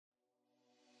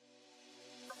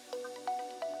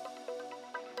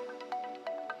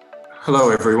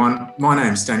Hello everyone, my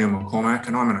name's Daniel McCormack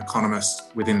and I'm an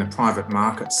economist within the private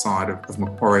market side of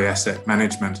Macquarie Asset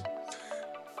Management.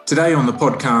 Today on the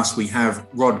podcast we have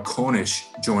Rod Cornish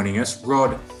joining us.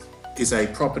 Rod is a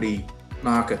property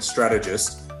market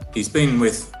strategist. He's been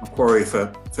with Macquarie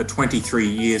for 23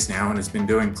 years now and has been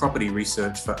doing property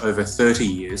research for over 30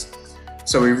 years.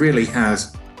 So he really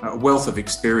has a wealth of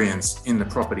experience in the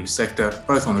property sector,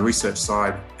 both on the research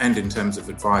side and in terms of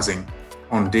advising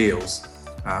on deals.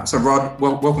 So Rod,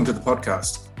 welcome to the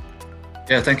podcast.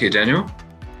 Yeah, thank you, Daniel.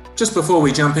 Just before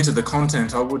we jump into the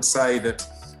content, I would say that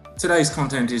today's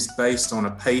content is based on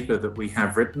a paper that we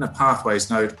have written, a pathways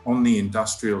note on the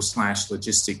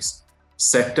industrial/logistics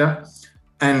sector.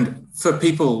 And for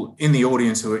people in the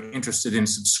audience who are interested in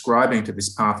subscribing to this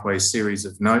pathways series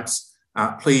of notes,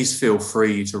 please feel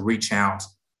free to reach out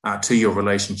to your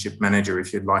relationship manager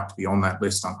if you'd like to be on that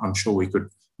list. I'm sure we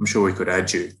could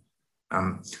add you.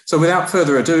 So without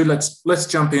further ado, let's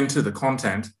jump into the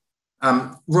content.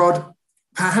 Rod,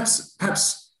 perhaps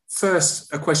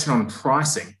first a question on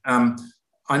pricing.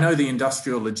 I know the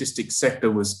industrial logistics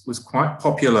sector was quite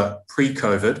popular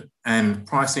pre-COVID and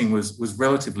pricing was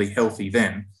relatively healthy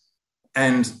then.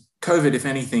 And COVID, if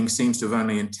anything, seems to have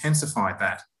only intensified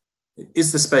that.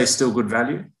 Is the space still good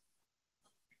value?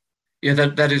 Yeah,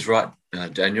 that is right,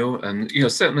 Daniel. And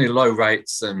certainly low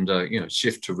rates and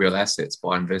shift to real assets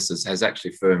by investors has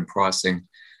actually firmed pricing,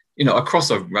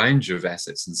 across a range of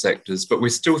assets and sectors. But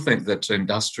we still think that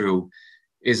industrial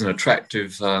is an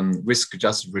attractive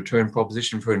risk-adjusted return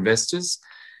proposition for investors.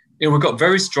 We've got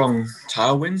very strong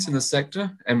tailwinds in the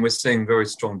sector, and we're seeing very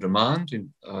strong demand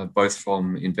both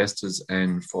from investors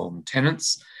and from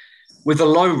tenants. With the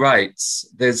low rates,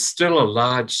 there's still a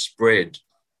large spread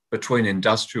between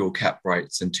industrial cap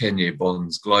rates and 10-year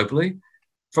bonds globally,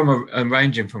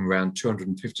 ranging from around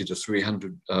 250 to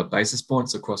 300 basis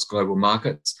points across global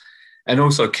markets. And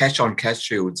also cash-on-cash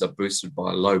yields are boosted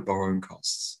by low borrowing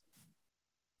costs.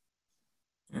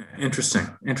 Interesting.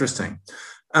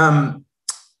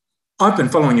 I've been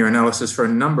following your analysis for a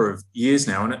number of years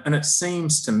now, and it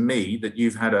seems to me that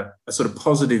you've had a sort of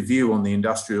positive view on the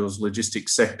industrials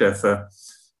logistics sector for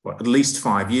at least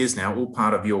 5 years now, all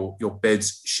part of your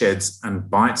beds, sheds and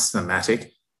bites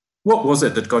thematic. What was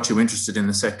it that got you interested in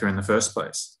the sector in the first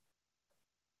place?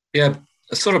 Yeah,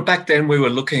 sort of back then we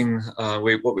were looking,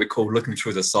 what we call looking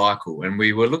through the cycle, and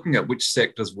we were looking at which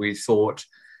sectors we thought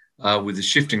with the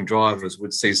shifting drivers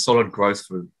would see solid growth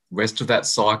for the rest of that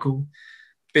cycle,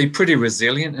 be pretty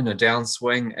resilient in a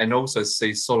downswing, and also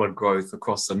see solid growth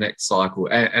across the next cycle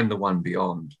and the one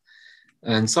beyond.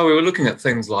 And so we were looking at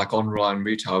things like online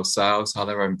retail sales, how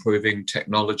they were improving,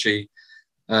 technology,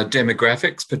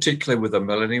 demographics, particularly with the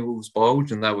millennials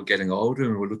bulge, and they were getting older,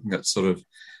 and we were looking at sort of,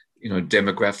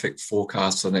 demographic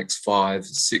forecasts for the next 5,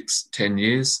 6, 10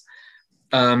 years.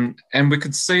 And we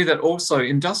could see that also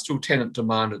industrial tenant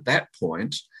demand at that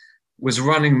point was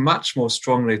running much more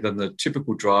strongly than the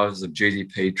typical drivers of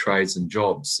GDP, trades and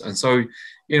jobs. And so,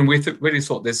 we really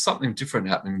thought there's something different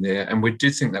happening there, and we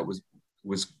did think that was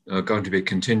going to be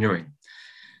continuing.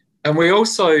 And we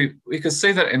could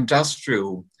see that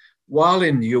industrial, while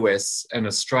in the US and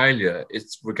Australia,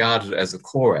 it's regarded as a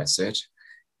core asset,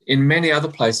 in many other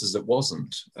places it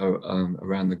wasn't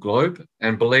around the globe,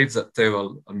 and believe that there were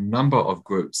a number of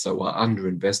groups that were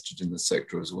underinvested in the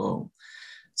sector as well.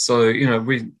 So,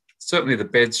 we certainly the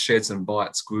beds, sheds and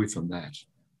bites grew from that.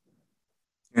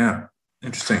 Yeah,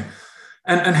 interesting.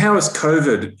 And how has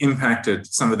COVID impacted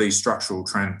some of these structural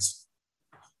trends?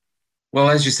 Well,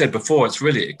 as you said before, it's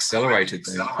really accelerated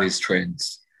these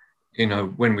trends.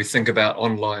 When we think about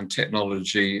online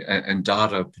technology and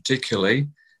data particularly,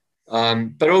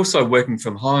 but also working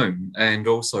from home and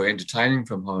also entertaining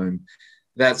from home,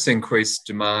 that's increased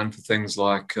demand for things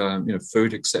like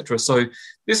food, etc. So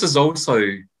this has also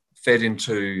fed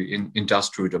into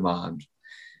industrial demand.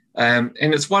 And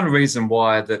it's one reason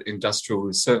why that industrial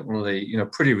is certainly,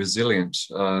 pretty resilient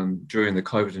during the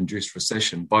COVID-induced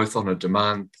recession, both on a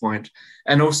demand point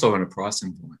and also on a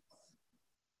pricing point.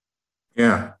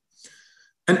 Yeah.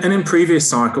 And in previous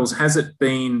cycles, has it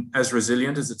been as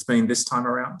resilient as it's been this time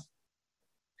around?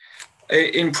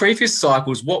 In previous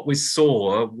cycles, what we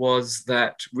saw was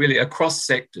that really across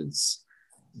sectors,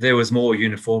 there was more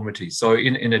uniformity. So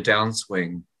in a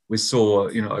downswing, we saw,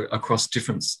 across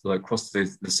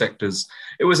the sectors,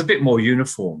 it was a bit more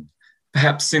uniform.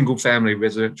 Perhaps single-family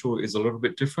residential is a little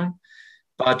bit different,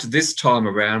 but this time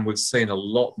around, we've seen a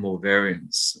lot more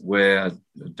variance where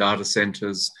data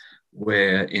centres,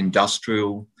 where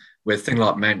industrial, where things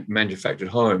like manufactured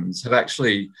homes have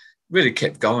actually really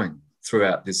kept going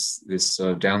throughout this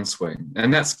downswing.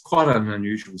 And that's quite an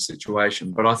unusual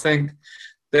situation. But I think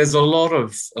there's a lot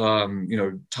of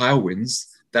tailwinds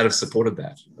that have supported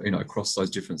that, across those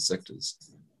different sectors.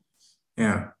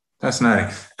 Yeah,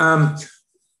 fascinating.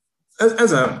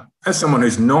 As someone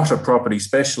who's not a property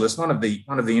specialist, one of the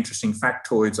interesting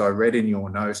factoids I read in your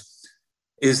note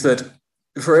is that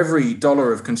for every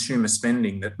dollar of consumer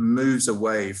spending that moves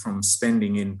away from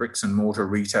spending in bricks and mortar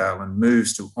retail and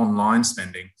moves to online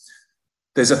spending,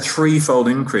 there's a threefold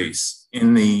increase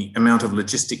in the amount of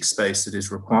logistics space that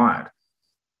is required.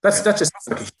 That just sounds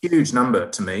like a huge number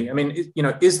to me. I mean,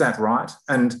 is that right?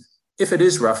 And if it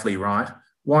is roughly right,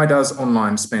 why does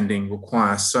online spending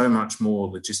require so much more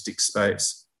logistics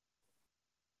space?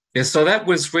 Yeah, so that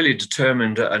was really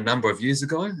determined a number of years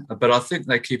ago, but I think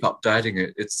they keep updating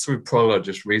it. It's through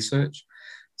Prologis research.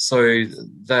 So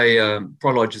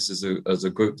Prologis is a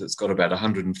group that's got about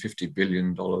 $150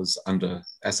 billion under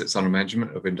assets under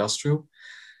management of industrial.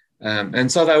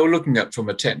 And so they were looking at from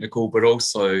a technical, but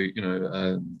also,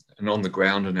 an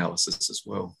on-the-ground analysis as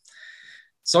well.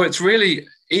 So it's really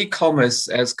e-commerce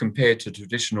as compared to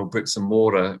traditional bricks and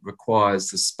mortar requires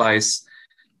the space,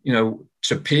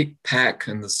 to pick, pack,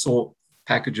 and the sort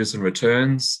packages and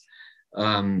returns.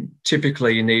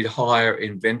 Typically, you need higher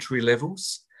inventory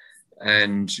levels.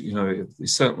 And,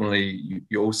 certainly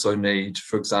you also need,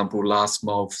 for example, last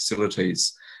mile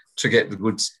facilities to get the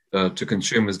goods to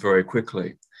consumers very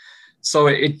quickly. So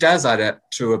it does add up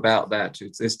to about that.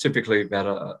 It's typically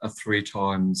about a 3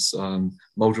 times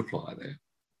multiplier there.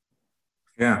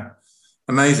 Yeah,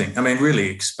 amazing. I mean, really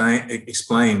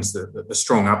explains the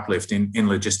strong uplift in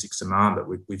logistics demand that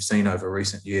we've seen over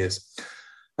recent years.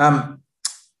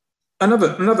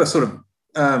 Another sort of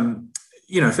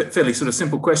fairly sort of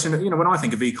simple question. When I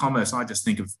think of e-commerce, I just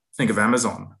think of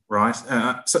Amazon, right?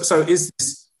 So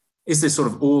is this sort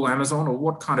of all Amazon, or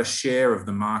what kind of share of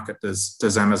the market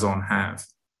does Amazon have?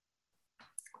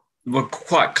 Well,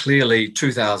 quite clearly,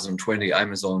 2020,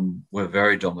 Amazon were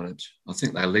very dominant. I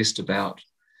think they leased about,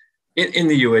 in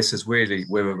the US is really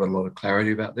where we've got a lot of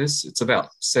clarity about this. It's about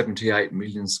 78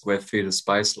 million square feet of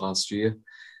space last year.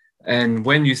 And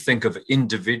when you think of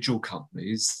individual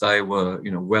companies, they were,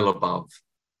 well above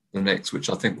the next, which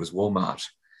I think was Walmart.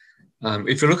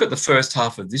 If you look at the first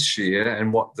half of this year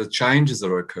and what the changes that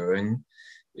are occurring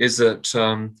is that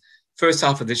first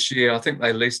half of this year, I think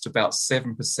they leased about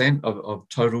 7% of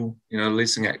total,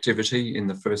 leasing activity in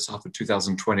the first half of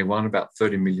 2021, about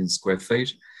 30 million square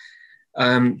feet.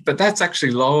 But that's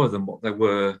actually lower than what they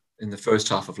were in the first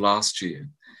half of last year.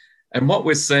 And what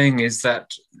we're seeing is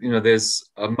that, there's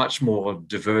a much more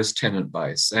diverse tenant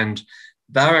base, and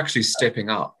they're actually stepping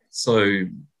up. So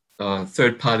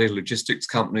third-party logistics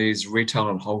companies, retail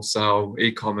and wholesale,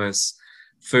 e-commerce,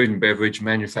 food and beverage,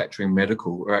 manufacturing,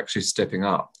 medical are actually stepping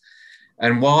up.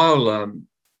 And while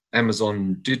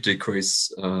Amazon did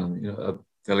decrease their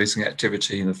leasing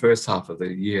activity in the first half of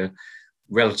the year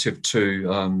relative to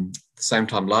the same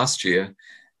time last year,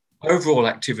 overall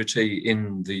activity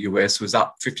in the US was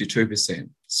up 52%.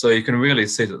 So you can really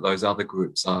see that those other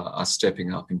groups are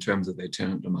stepping up in terms of their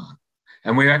tenant demand.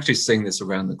 And we're actually seeing this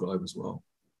around the globe as well.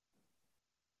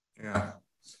 Yeah.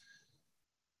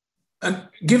 And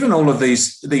given all of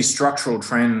these structural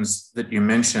trends that you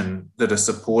mentioned that are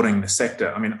supporting the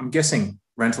sector, I mean, I'm guessing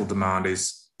rental demand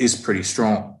is pretty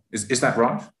strong. Is that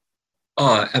right?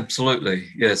 Oh, absolutely.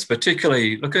 Yes.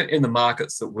 Particularly look at in the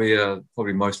markets that we are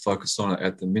probably most focused on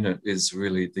at the minute is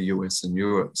really the US and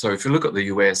Europe. So if you look at the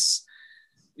US,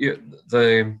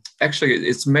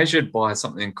 it's measured by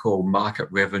something called market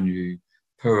revenue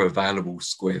per available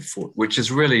square foot, which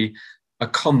is really a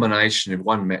combination of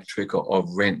one metric of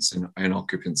rents and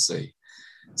occupancy.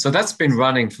 So that's been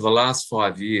running for the last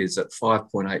 5 years at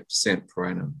 5.8% per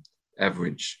annum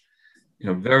average,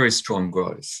 very strong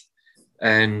growth.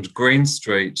 And Green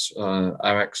Street are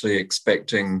actually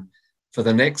expecting for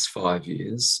the next 5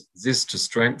 years this to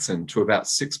strengthen to about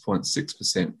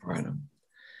 6.6% per annum.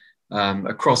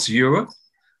 Across Europe,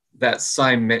 that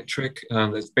same metric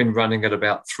that's been running at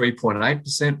about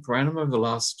 3.8% per annum over the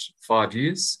last 5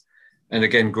 years. And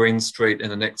again, Green Street in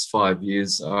the next 5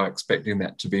 years are expecting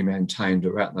that to be maintained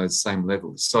around those same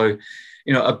levels. So,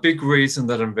 a big reason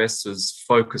that investors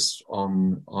focus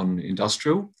on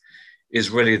industrial is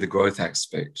really the growth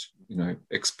aspect,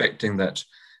 expecting that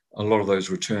a lot of those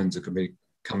returns are going to be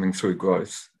coming through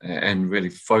growth and really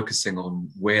focusing on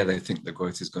where they think the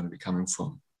growth is going to be coming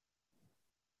from.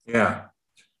 Yeah.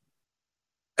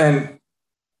 And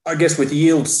I guess with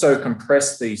yields so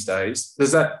compressed these days,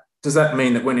 does that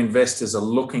mean that when investors are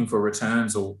looking for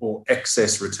returns or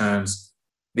excess returns,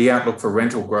 the outlook for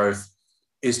rental growth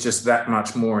is just that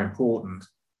much more important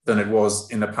than it was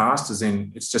in the past, as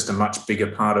in it's just a much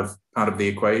bigger part of the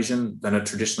equation than it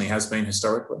traditionally has been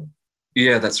historically?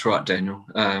 Yeah, that's right, Daniel.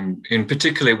 In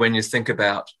particularly when you think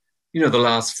about, the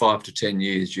last 5 to 10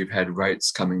 years, you've had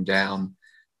rates coming down,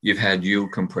 you've had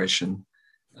yield compression.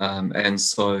 And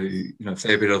so, a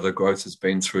fair bit of the growth has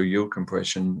been through yield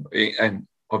compression and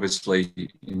obviously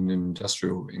in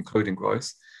industrial, including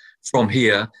growth. From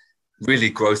here, really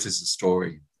growth is the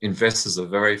story. Investors are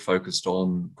very focused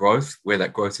on growth, where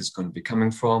that growth is going to be coming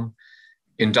from.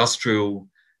 Industrial,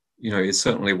 is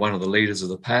certainly one of the leaders of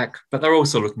the pack, but they're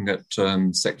also looking at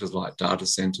sectors like data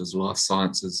centres, life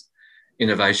sciences,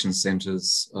 innovation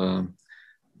centres,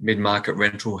 mid-market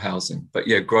rental housing. But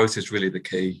yeah, growth is really the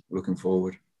key looking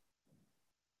forward.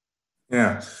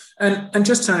 Yeah. And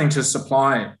just turning to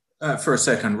supply for a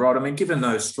second, Rod, I mean, given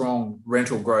those strong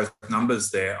rental growth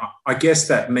numbers there, I guess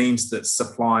that means that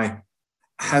supply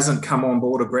hasn't come on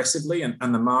board aggressively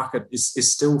and the market is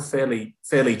still fairly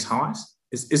tight.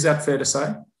 Is that fair to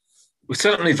say? Well,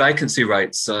 certainly vacancy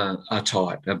rates are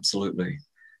tight, absolutely.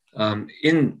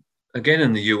 In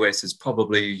the US, is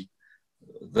probably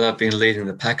they've been leading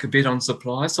the pack a bit on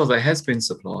supply. So there has been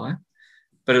supply,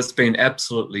 but it's been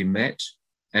absolutely met.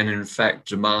 And in fact,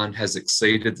 demand has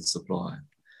exceeded the supply.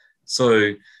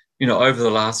 So, over the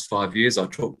last 5 years, I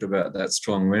talked about that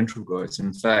strong rental growth.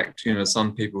 In fact,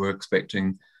 some people were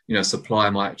expecting, supply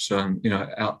might,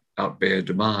 outbear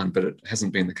demand, but it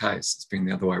hasn't been the case. It's been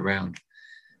the other way around.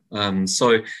 And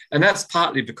that's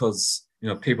partly because,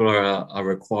 people are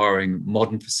requiring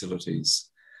modern facilities,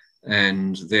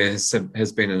 and there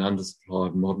has been an undersupply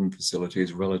of modern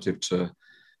facilities relative to,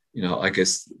 I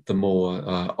guess the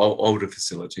more older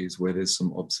facilities where there's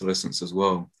some obsolescence as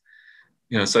well.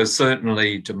 So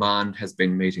certainly demand has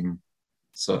been meeting,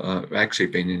 actually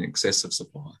been in excess of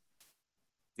supply.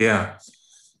 Yeah.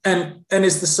 And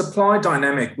is the supply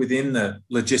dynamic within the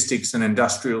logistics and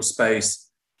industrial space,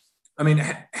 I mean,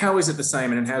 how is it the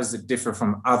same and how does it differ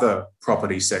from other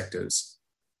property sectors?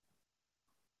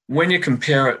 When you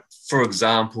compare it, for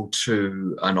example,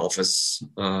 to an office,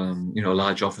 a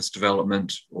large office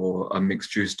development or a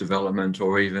mixed-use development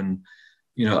or even,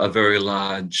 a very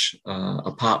large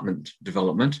apartment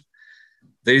development,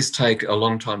 these take a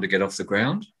long time to get off the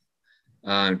ground,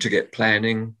 to get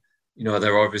planning.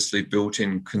 They're obviously built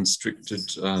in constricted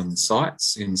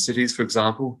sites in cities, for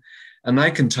example, and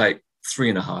they can take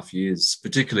 3.5 years,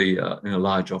 particularly in a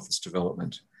large office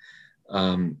development.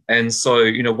 And so,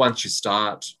 once you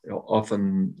start,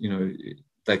 often,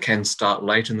 they can start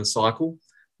late in the cycle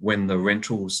when the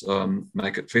rentals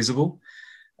make it feasible.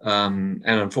 And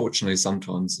unfortunately,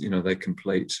 sometimes, they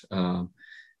complete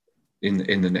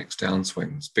in the next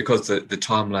downswings because the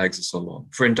time lags are so long.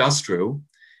 For industrial,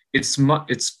 it's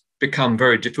become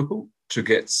very difficult to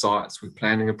get sites with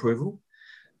planning approval.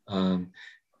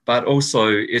 But also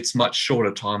it's much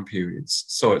shorter time periods.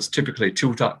 So it's typically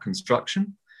tilt-up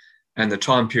construction, and the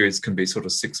time periods can be sort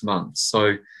of 6 months.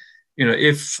 So,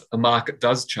 if a market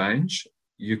does change,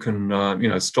 you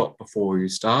can, stop before you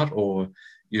start, or,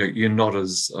 you're not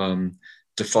as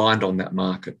defined on that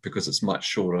market because it's much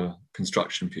shorter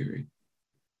construction period.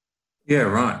 Yeah,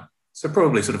 right. So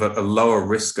probably sort of a lower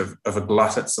risk of a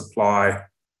glut at supply,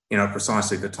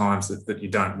 precisely the times that you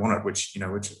don't want it,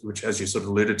 which as you sort of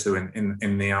alluded to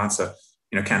in the answer,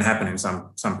 can happen in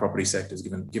some property sectors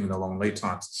given the long lead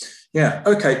times. Yeah.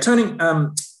 Okay. Turning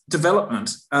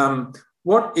development.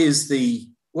 What is the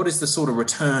sort of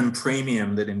return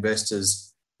premium that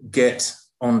investors get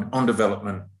on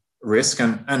development risk,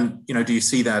 and do you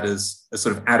see that as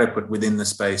sort of adequate within the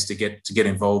space to get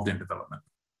involved in development?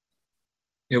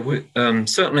 Yeah,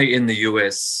 certainly in the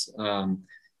US,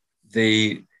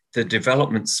 the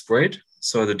development spread,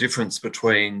 so the difference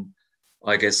between,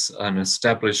 I guess, an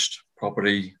established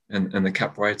property and the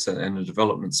cap rates and the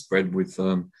development spread with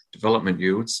development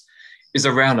yields is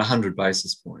around 100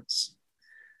 basis points.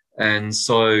 And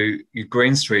so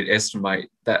Green Street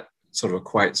estimate that sort of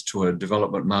equates to a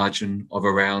development margin of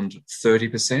around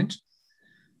 30%.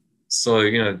 So,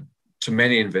 to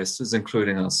many investors,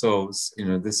 including ourselves,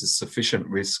 this is sufficient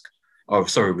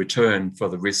return for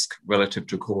the risk relative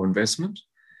to core investment.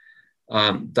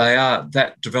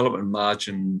 That development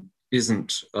margin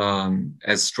isn't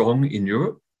as strong in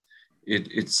Europe.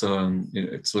 It's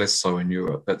less so in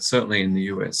Europe, but certainly in the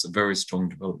US, a very strong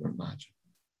development margin.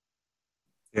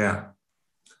 Yeah.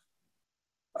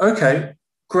 Okay,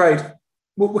 great.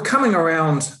 Well, we're coming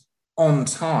around on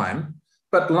time,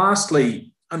 but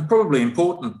lastly, and probably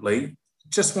importantly,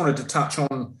 just wanted to touch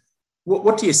on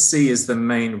what do you see as the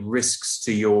main risks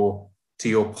to your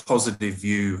positive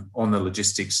view on the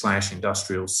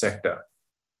logistics/industrial sector?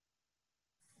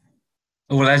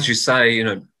 Well, as you say,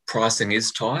 pricing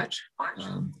is tight.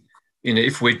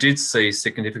 If we did see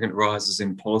significant rises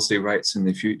in policy rates in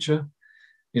the future,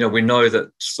 we know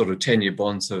that sort of 10-year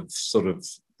bonds have sort of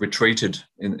retreated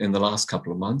in the last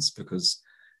couple of months because,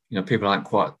 people aren't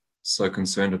quite so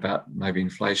concerned about maybe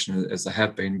inflation as they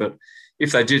have been. But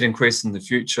if they did increase in the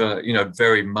future,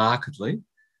 very markedly,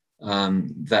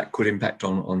 that could impact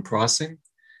on pricing.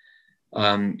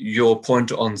 Your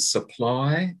point on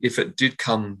supply, if it did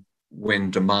come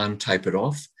when demand tapered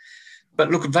off. But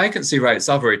look, vacancy rates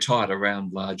are very tight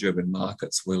around large urban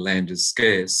markets where land is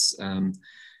scarce.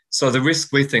 So the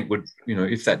risk we think would,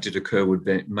 if that did occur, would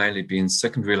mainly be in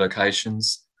secondary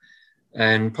locations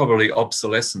and probably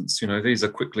obsolescence. These are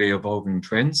quickly evolving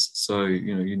trends. So,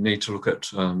 you need to look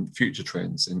at future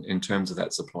trends in terms of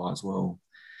that supply as well.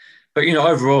 But,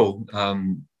 overall,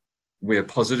 we're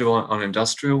positive on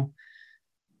industrial.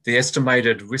 The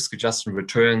estimated risk-adjusted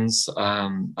returns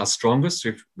are strongest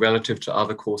relative to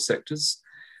other core sectors.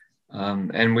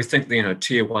 And we think the,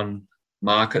 tier one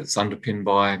markets underpinned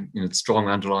by, strong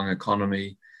underlying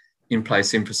economy,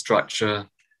 in-place infrastructure,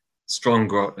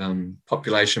 strong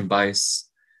population base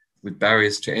with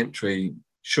barriers to entry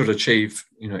should achieve,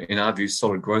 in our view,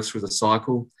 solid growth through the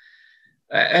cycle.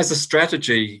 As a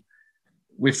strategy,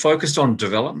 we've focused on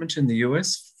development in the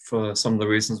US for some of the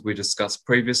reasons we discussed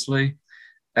previously,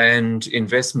 and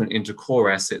investment into core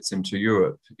assets into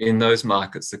Europe. In those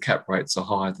markets, the cap rates are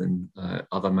higher than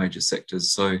other major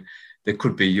sectors. So there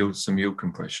could be some yield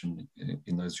compression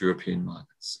in those European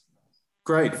markets.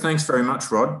 Great. Thanks very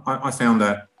much, Rod. I found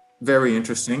that very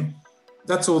interesting.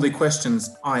 That's all the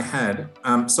questions I had.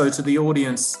 So to the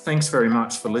audience, thanks very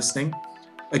much for listening.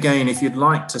 Again, if you'd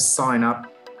like to sign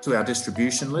up to our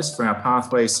distribution list for our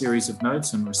Pathway series of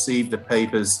notes and receive the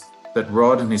papers that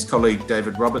Rod and his colleague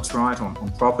David Roberts write on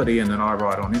property and that I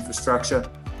write on infrastructure,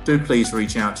 do please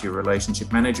reach out to your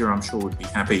relationship manager. I'm sure we'd be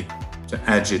happy to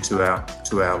add you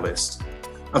to our list.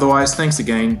 Otherwise, thanks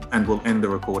again, and we'll end the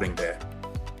recording there.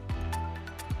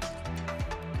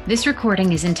 This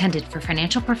recording is intended for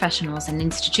financial professionals and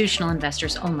institutional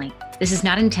investors only. This is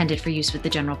not intended for use with the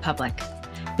general public.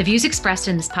 The views expressed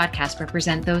in this podcast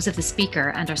represent those of the speaker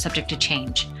and are subject to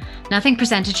change. Nothing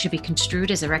presented should be construed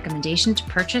as a recommendation to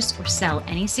purchase or sell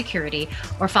any security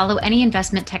or follow any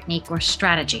investment technique or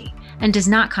strategy, and does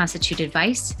not constitute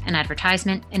advice, an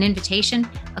advertisement, an invitation,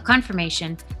 a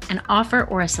confirmation, an offer,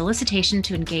 or a solicitation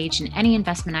to engage in any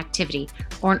investment activity,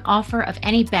 or an offer of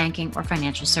any banking or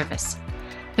financial service.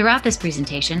 Throughout this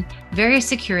presentation, various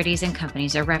securities and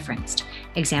companies are referenced.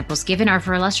 Examples given are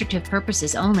for illustrative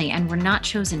purposes only and were not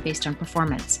chosen based on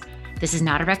performance. This is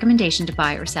not a recommendation to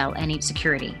buy or sell any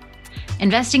security.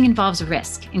 Investing involves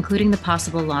risk, including the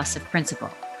possible loss of principal.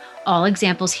 All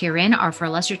examples herein are for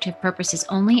illustrative purposes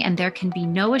only, and there can be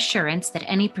no assurance that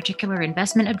any particular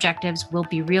investment objectives will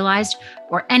be realized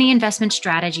or any investment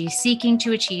strategy seeking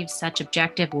to achieve such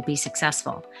objective will be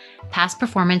successful. Past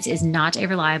performance is not a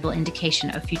reliable indication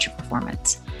of future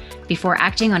performance. Before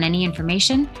acting on any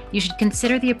information, you should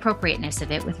consider the appropriateness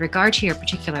of it with regard to your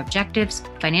particular objectives,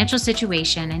 financial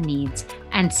situation, and needs,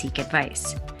 and seek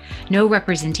advice. No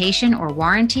representation or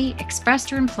warranty,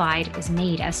 expressed or implied, is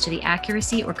made as to the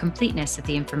accuracy or completeness of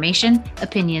the information,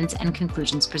 opinions, and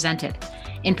conclusions presented.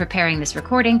 In preparing this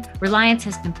recording, reliance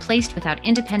has been placed without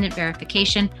independent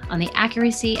verification on the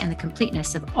accuracy and the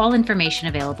completeness of all information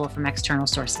available from external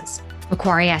sources.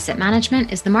 Macquarie Asset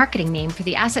Management is the marketing name for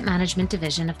the asset management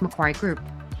division of Macquarie Group.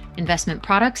 Investment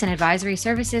products and advisory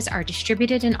services are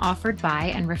distributed and offered by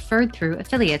and referred through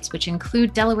affiliates, which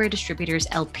include Delaware Distributors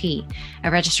LP,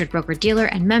 a registered broker-dealer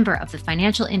and member of the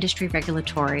Financial Industry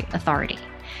Regulatory Authority,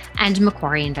 and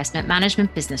Macquarie Investment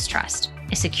Management Business Trust,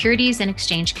 a Securities and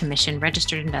Exchange Commission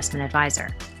registered investment advisor.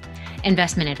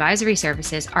 Investment advisory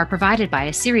services are provided by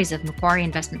a series of Macquarie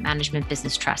Investment Management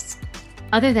Business Trusts.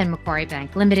 Other than Macquarie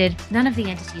Bank Limited, none of the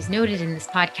entities noted in this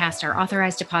podcast are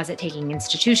authorized deposit-taking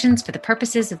institutions for the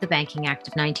purposes of the Banking Act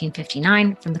of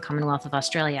 1959 from the Commonwealth of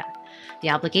Australia. The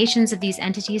obligations of these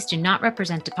entities do not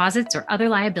represent deposits or other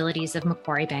liabilities of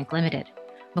Macquarie Bank Limited.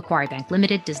 Macquarie Bank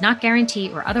Limited does not guarantee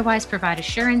or otherwise provide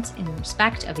assurance in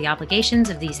respect of the obligations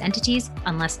of these entities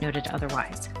unless noted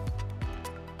otherwise.